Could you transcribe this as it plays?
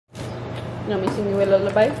You want me to sing you a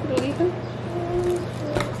lullaby, little Ethan?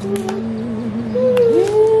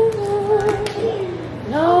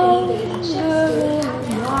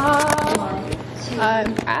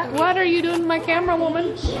 What are you doing to my camera, woman?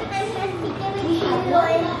 I'm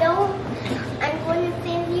going to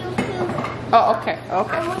send you food. Oh, okay,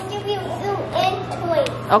 okay. I will give you food and toys.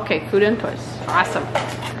 Okay, food and toys. Awesome.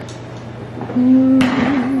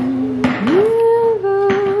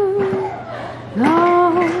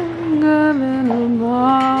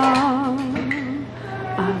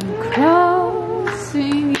 I'm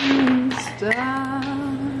crossing east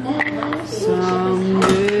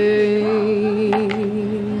someday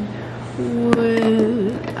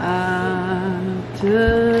when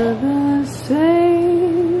after the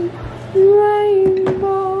same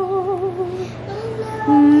rainbow.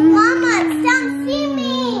 Mama, don't see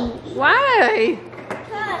me. Why?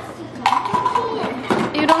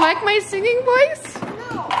 You don't like my singing voice?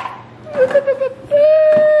 No.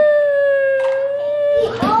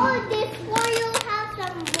 All of this for you have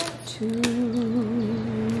some books. Two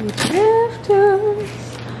drifters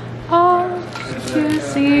off to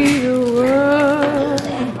see the world.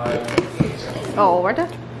 Oh, where the?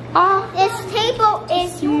 Off This table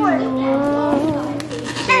is to yours. the world.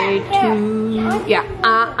 Say two. Yeah.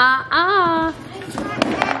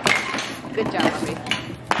 Good job, Aubrey.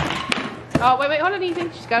 Oh, wait, hold on,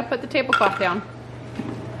 Ethan. She's got to put the tablecloth down.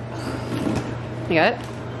 You got it?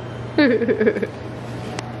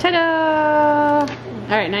 Ta-da!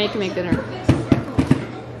 Alright, now you can make dinner.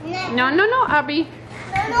 No, Aubrey.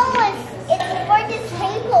 No, it's for this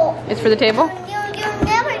table. It's for the table? You'll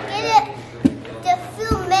never get it. The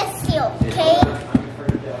food messy, okay?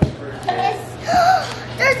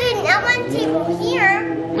 There's another table here.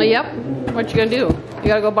 Well, yep. What you gonna do? You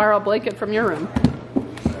gotta go borrow a blanket from your room.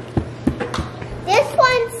 This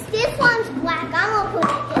one's black. I'm gonna put it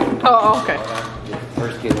in. Oh, okay. The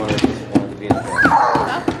first kid wanted to be in the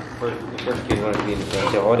front. The first kid wanted to be in the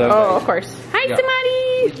front. So, hold on, Oh, guys. of course. Hi, Yeah.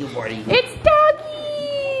 somebody! You party. It's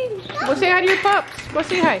Doggy! Go say hi to your pups. Go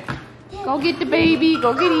say hi. Go get the baby.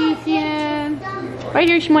 Go get Ethan. Right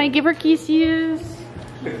here, Shmai. Give her kisses.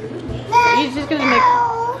 He's just gonna make...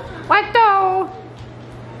 What though?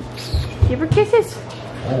 Give her kisses.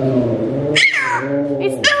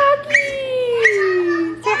 It's Doggy!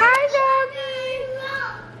 Say hi, Doggy!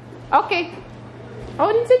 Okay. Oh,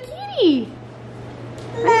 and it's a kitty.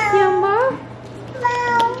 Hi, Simba.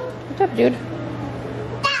 What's up, dude?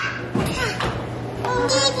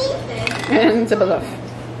 And Simba's off.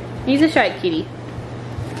 He's a shy kitty.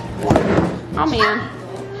 Oh, man.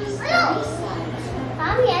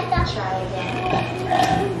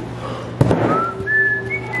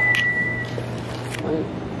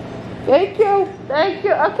 Thank you. Thank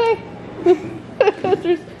you. Okay.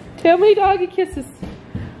 There's too many doggy kisses.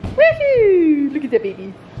 Woohoo! Look at that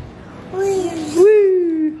baby.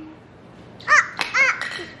 Woo!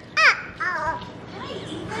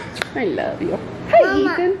 I love you. Hi,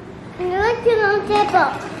 Mama. Ethan. You want to get on the table.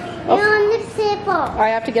 Oh. You're on the table. I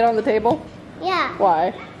have to get on the table? Yeah.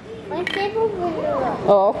 Why? My table for you.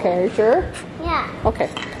 Oh, okay. Are you sure? Yeah. Okay.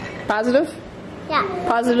 Positive? Yeah.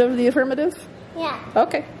 Positive the affirmative? Yeah.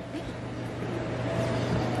 Okay.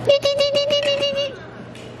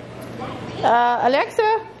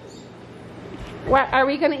 Alexa, what, are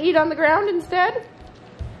we going to eat on the ground instead?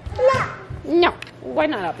 No. No. Why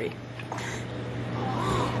not, Aubrey?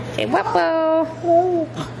 Say wappo.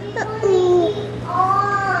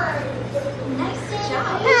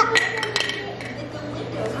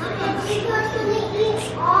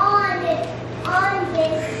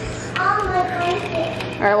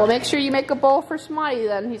 All right, well, make sure you make a bowl for Smiley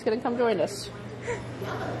then. He's going to come join us.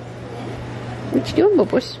 What you doing,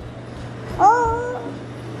 Bubbles? Oh.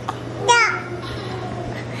 Yeah.